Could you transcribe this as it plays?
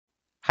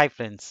Hi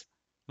friends,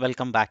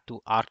 welcome back to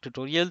ARC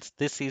Tutorials.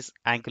 This is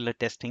Angular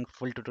Testing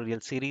full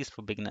tutorial series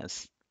for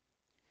beginners.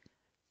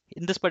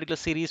 In this particular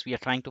series, we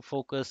are trying to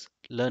focus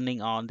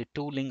learning on the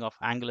tooling of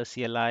Angular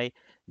CLI,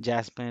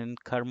 Jasmine,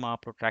 Karma,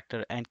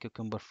 Protractor, and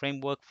Cucumber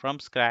framework from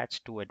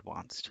scratch to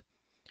advanced.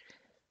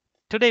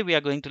 Today, we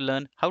are going to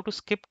learn how to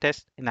skip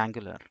tests in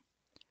Angular.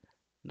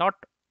 Not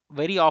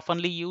very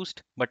oftenly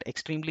used, but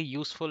extremely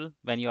useful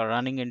when you are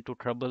running into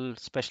trouble,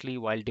 especially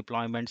while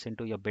deployments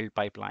into your build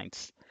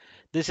pipelines.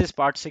 This is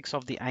part 6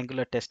 of the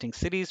Angular testing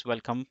series.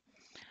 Welcome.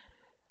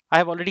 I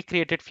have already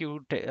created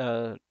few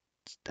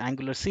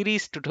Angular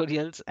series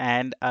tutorials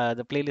and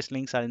the playlist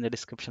links are in the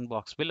description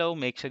box below.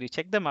 Make sure you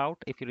check them out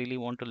if you really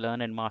want to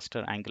learn and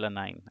master Angular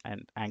 9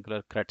 and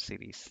Angular CRUD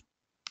series.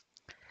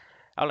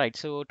 All right,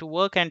 so to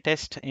work and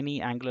test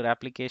any Angular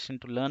application,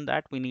 to learn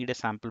that we need a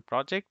sample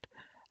project.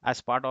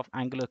 As part of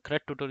Angular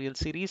CRUD tutorial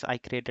series, I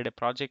created a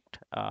project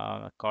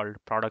called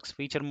products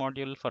feature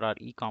module for our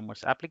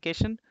e-commerce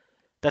application.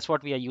 That's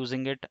what we are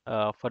using it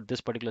for this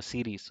particular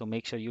series. So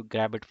make sure you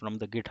grab it from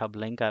the GitHub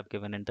link I've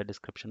given in the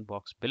description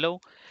box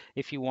below.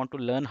 If you want to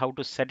learn how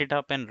to set it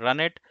up and run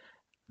it,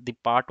 the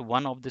part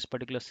 1 of this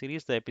particular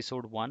series, the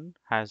episode 1,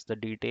 has the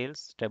details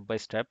step by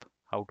step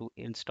how to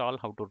install,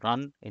 how to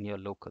run in your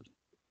local.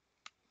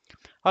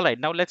 All right,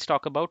 now let's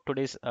talk about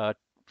today's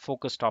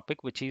focus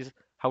topic, which is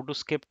how to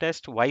skip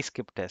test. Why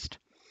skip test?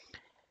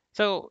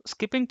 So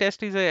skipping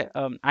test is a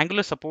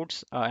Angular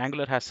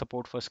has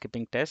support for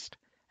skipping test,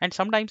 and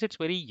sometimes it's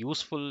very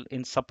useful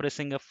in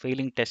suppressing a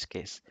failing test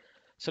case.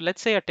 So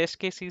let's say a test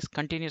case is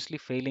continuously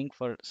failing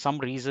for some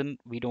reason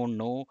we don't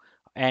know,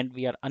 and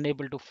we are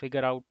unable to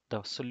figure out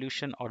the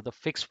solution or the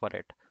fix for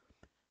it.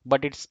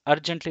 But it's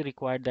urgently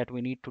required that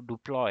we need to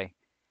deploy,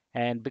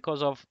 and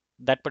because of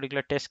that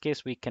particular test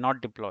case, we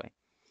cannot deploy.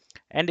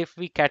 And if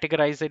we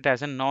categorize it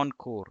as a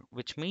non-core,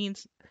 which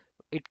means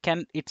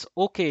it's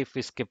okay if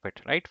we skip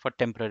it, right, for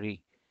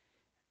temporary,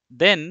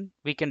 then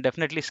we can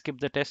definitely skip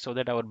the test so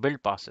that our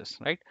build passes,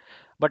 right?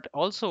 But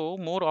also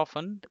more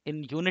often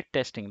in unit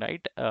testing,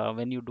 right?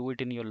 When you do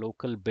it in your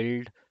local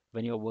build,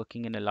 when you're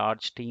working in a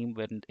large team,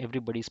 when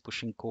everybody's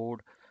pushing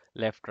code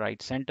left,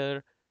 right,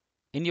 center,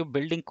 in your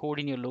building code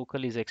in your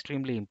local is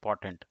extremely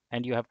important.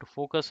 And you have to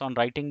focus on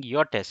writing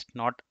your test,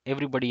 not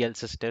everybody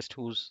else's test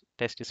whose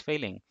test is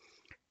failing.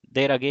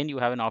 There again, you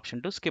have an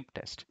option to skip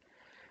test.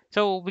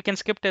 So we can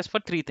skip test for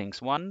three things.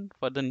 One,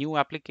 for the new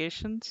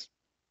applications.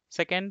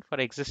 Second, for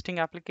existing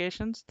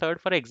applications. Third,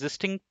 for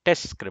existing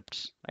test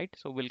scripts, right?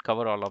 So we'll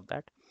cover all of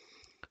that.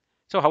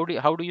 So how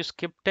do you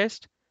skip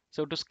test?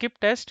 So to skip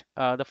test,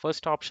 the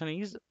first option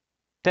is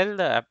tell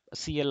the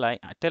CLI,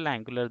 tell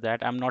Angular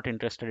that I'm not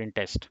interested in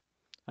test,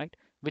 right?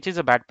 Which is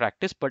a bad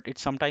practice, but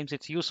sometimes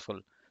it's useful.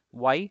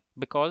 Why?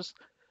 Because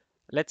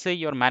let's say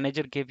your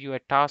manager gave you a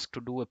task to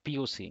do a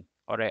POC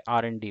or a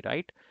R&D,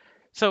 right?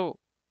 So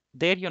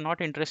there you're not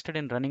interested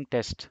in running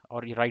test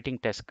or writing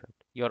test code.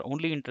 You're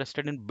only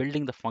interested in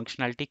building the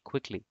functionality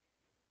quickly.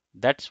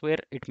 That's where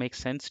it makes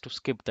sense to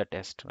skip the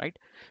test, right?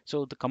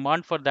 So the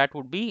command for that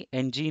would be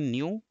ng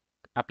new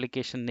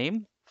application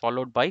name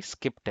followed by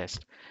skip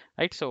test,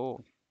 right?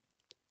 So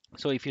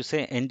if you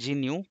say ng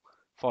new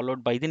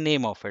followed by the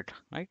name of it,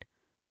 right?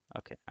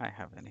 Okay, I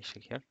have an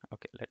issue here.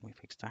 Okay, let me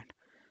fix that.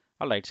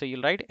 All right, so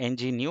you'll write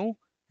ng new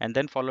and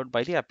then followed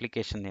by the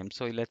application name.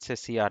 So let's say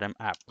CRM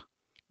app,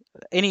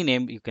 any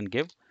name you can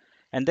give,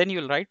 and then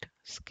you'll write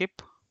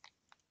skip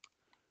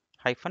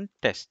hyphen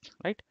test,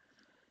 right?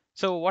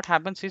 So what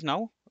happens is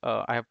now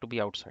I have to be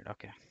outside.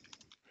 Okay,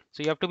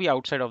 so you have to be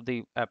outside of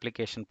the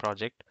application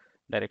project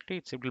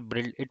directory.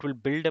 It will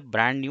build a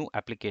brand new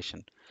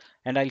application,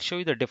 and I'll show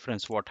you the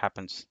difference what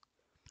happens.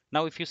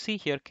 Now if you see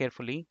here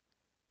carefully,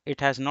 it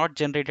has not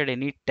generated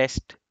any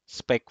test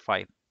spec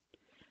file.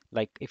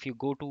 Like if you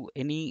go to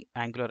any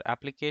Angular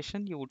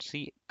application, you would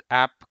see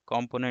app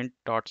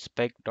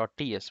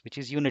component.spec.ts, which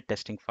is unit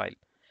testing file.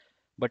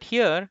 But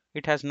here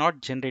it has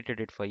not generated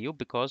it for you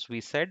because we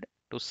said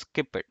to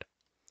skip it,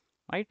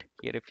 right?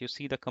 Here, if you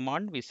see the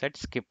command, we said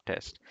skip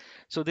test.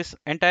 So this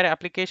entire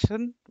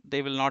application,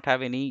 they will not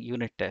have any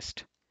unit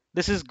test.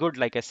 This is good,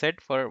 like I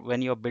said, for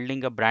when you're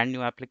building a brand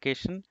new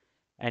application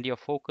and your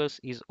focus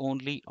is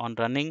only on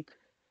running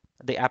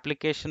the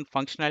application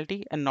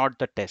functionality and not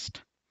the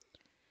test.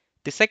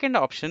 The second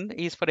option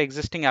is for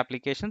existing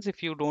applications.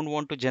 If you don't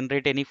want to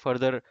generate any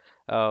further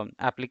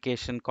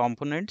application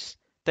components,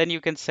 then you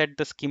can set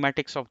the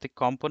schematics of the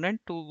component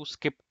to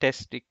skip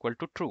test equal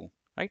to true,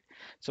 right?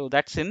 So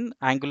that's in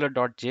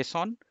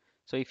angular.json.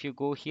 So if you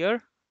go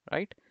here,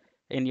 right,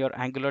 in your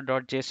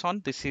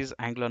angular.json, this is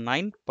Angular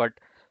 9, but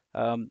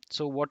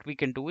so what we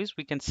can do is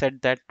we can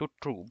set that to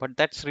true, but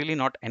that's really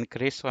not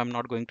encouraged. So I'm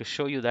not going to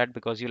show you that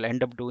because you'll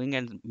end up doing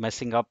and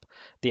messing up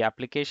the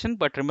application.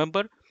 But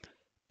remember,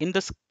 in the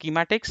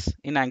schematics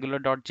in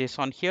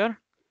angular.json here,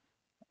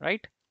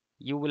 right,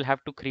 you will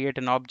have to create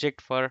an object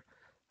for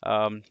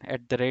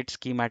at the rate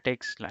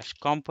schematics slash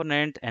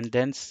component, and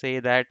then say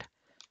that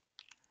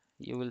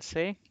you will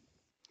say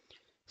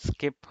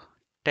skip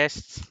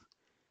tests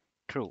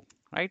true,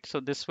 right?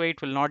 So this way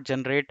it will not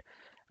generate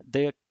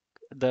the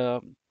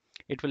the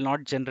It will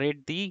not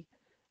generate the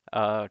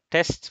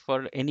tests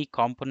for any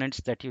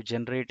components that you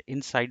generate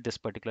inside this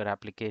particular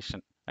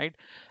application, right?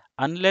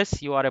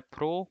 Unless you are a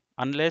pro,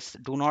 unless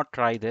do not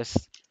try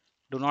this.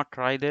 Do not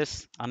try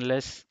this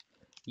unless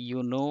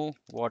you know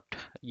what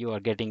you are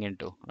getting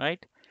into,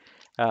 right?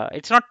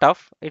 It's not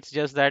tough. It's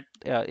just that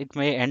it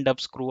may end up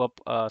screw up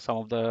some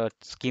of the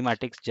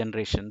schematics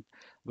generation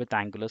with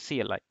Angular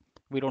CLI.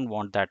 We don't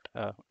want that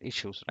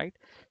issues, right?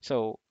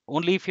 So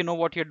only if you know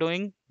what you're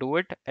doing, do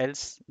it.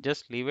 Else,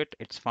 just leave it.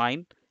 It's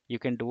fine. You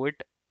can do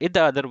it in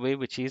the other way,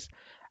 which is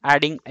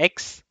adding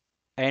x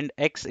and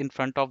x in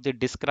front of the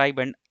describe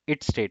and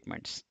it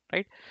statements,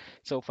 right?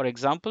 So for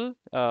example,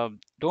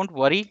 don't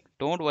worry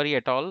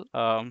at all.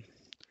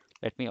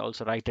 Let me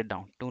also write it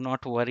down. Do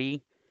not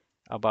worry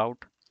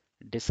about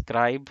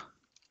describe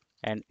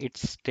and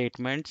its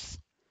statements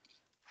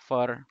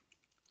for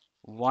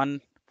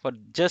one for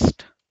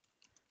just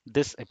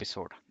this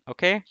episode,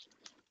 okay?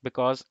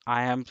 Because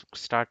I am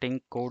starting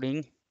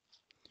coding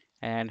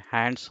and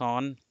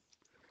hands-on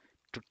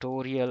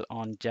tutorial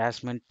on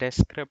Jasmine test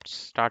scripts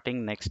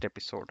starting next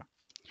episode.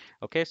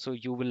 Okay, so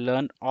you will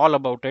learn all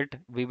about it.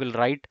 We will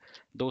write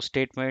those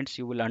statements.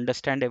 You will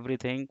understand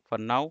everything. For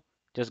now,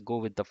 just go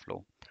with the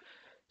flow.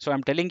 So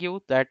I'm telling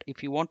you that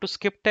if you want to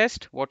skip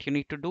test, what you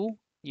need to do,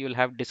 you'll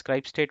have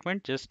describe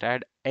statement, just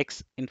add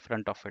X in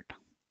front of it.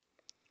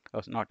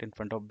 Or not in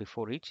front of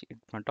before each, in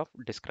front of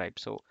describe.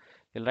 So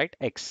you'll write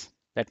X.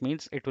 That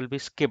means it will be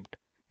skipped.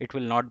 It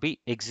will not be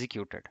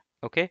executed.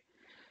 Okay.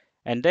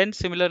 And then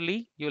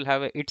similarly, you'll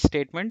have a it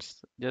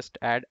statements, just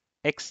add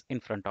X in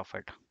front of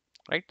it.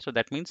 Right. So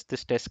that means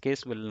this test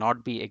case will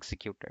not be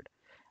executed.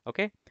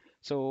 Okay.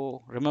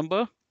 So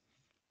remember,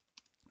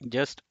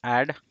 just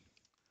add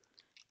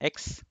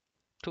X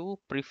to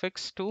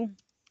prefix to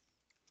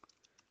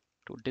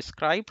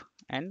describe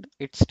and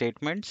its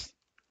statements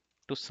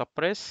to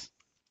suppress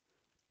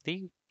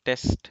the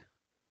test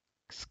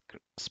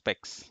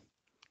specs,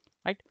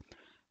 right?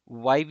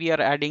 Why we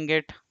are adding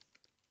it,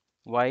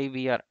 why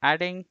we are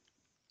adding,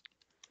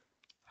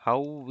 how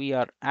we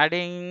are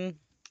adding,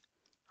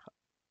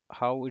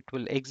 how it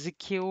will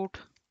execute.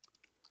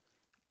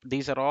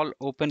 These are all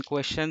open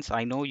questions.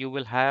 I know you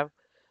will have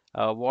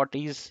what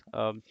is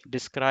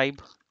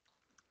describe,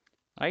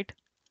 right?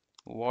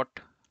 What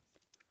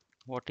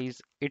what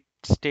is it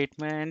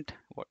statement,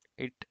 what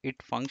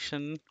it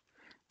function,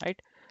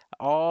 right?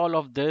 All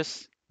of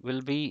this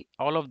will be,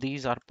 all of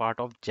these are part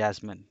of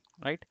Jasmine,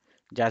 right?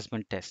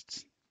 Jasmine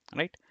tests,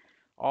 right?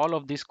 All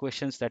of these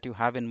questions that you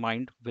have in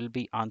mind will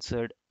be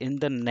answered in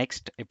the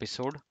next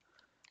episode,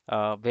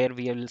 where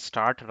we will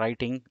start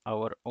writing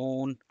our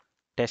own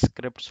test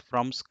scripts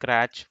from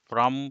scratch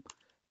from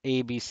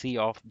ABC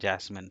of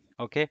Jasmine.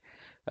 Okay.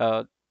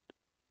 Uh,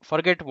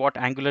 Forget what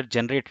Angular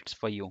generates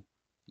for you.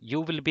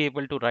 You will be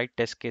able to write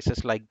test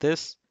cases like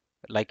this,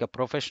 like a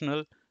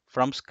professional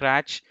from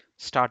scratch,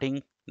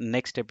 starting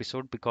next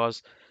episode,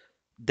 because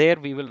there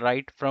we will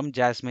write from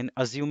Jasmine,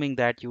 assuming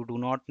that you do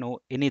not know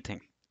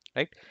anything,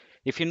 right?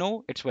 If you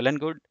know, it's well and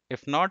good.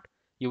 If not,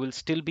 you will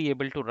still be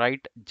able to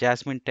write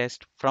Jasmine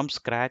test from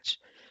scratch.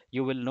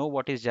 You will know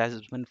what is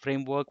Jasmine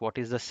framework, what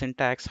is the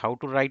syntax, how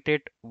to write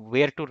it,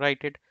 where to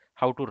write it,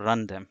 how to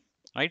run them,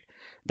 right?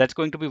 That's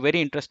going to be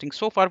very interesting.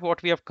 So far,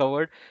 what we have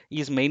covered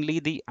is mainly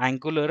the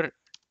Angular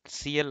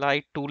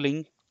CLI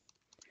tooling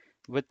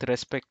with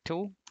respect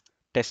to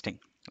testing,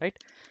 right?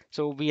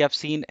 So we have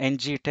seen ng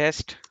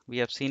test, we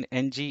have seen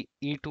ng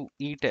e to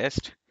e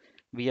test,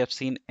 we have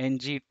seen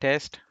ng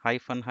test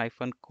hyphen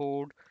hyphen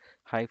code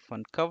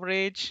hyphen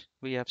coverage,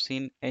 we have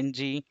seen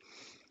ng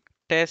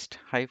test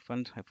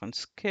hyphen hyphen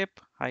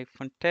skip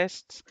hyphen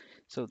tests.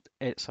 So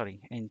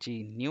sorry,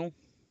 ng new,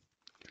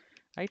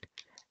 right?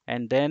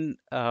 And then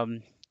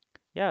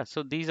yeah,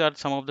 so these are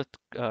some of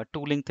the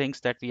tooling things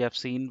that we have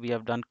seen. We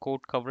have done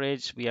code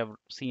coverage, we have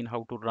seen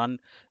how to run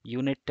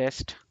unit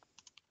test,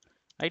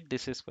 right?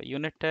 This is for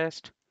unit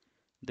test,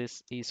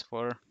 this is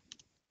for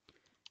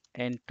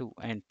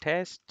end-to-end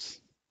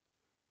tests,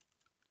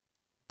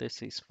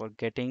 this is for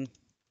getting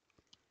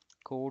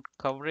code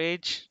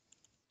coverage,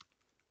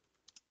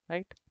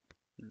 right?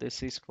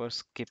 This is for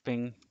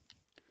skipping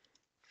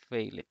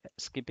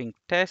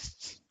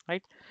tests,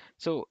 right?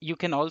 So you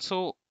can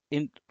also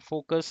in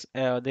focus,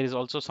 there is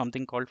also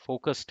something called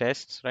focus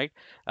tests, right?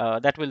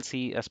 That we'll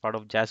see as part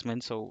of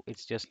Jasmine. So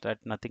it's just that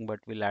nothing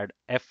but we'll add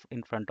F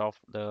in front of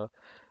the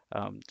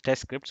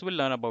test scripts. We'll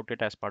learn about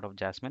it as part of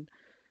Jasmine.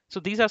 So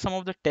these are some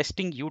of the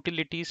testing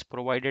utilities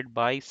provided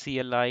by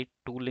CLI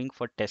tooling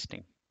for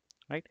testing,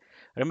 right?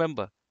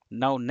 Remember,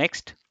 now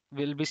next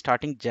we'll be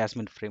starting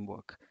Jasmine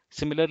framework.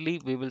 Similarly,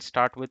 we will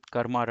start with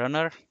Karma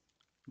Runner.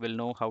 We'll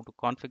know how to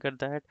configure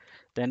that.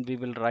 Then we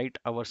will write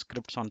our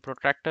scripts on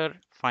Protractor.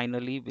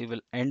 Finally, we will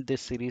end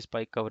this series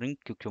by covering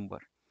Cucumber.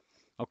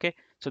 Okay,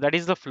 so that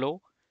is the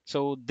flow.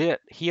 So there,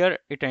 here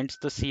it ends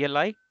the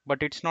CLI,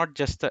 but it's not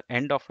just the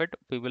end of it.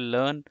 We will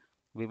learn,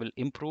 we will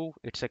improve.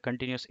 It's a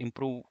continuous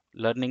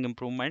learning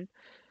improvement.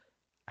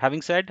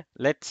 Having said,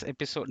 next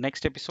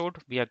episode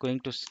we are going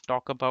to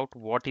talk about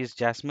what is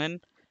Jasmine,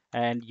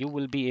 and you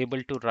will be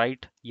able to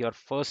write your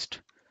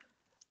first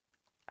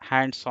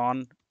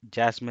hands-on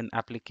Jasmine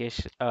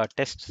application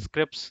test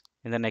scripts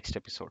in the next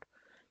episode.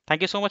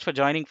 Thank you so much for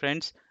joining,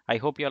 friends. I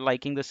hope you're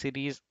liking the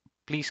series.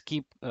 Please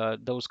keep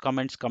those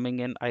comments coming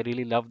in. I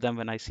really love them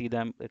when I see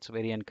them. It's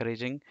very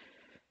encouraging.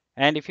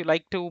 And if you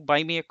like to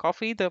buy me a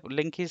coffee, the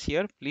link is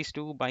here. Please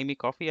do buy me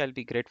coffee. I'll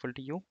be grateful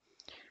to you.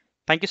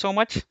 Thank you so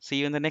much. See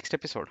you in the next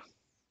episode.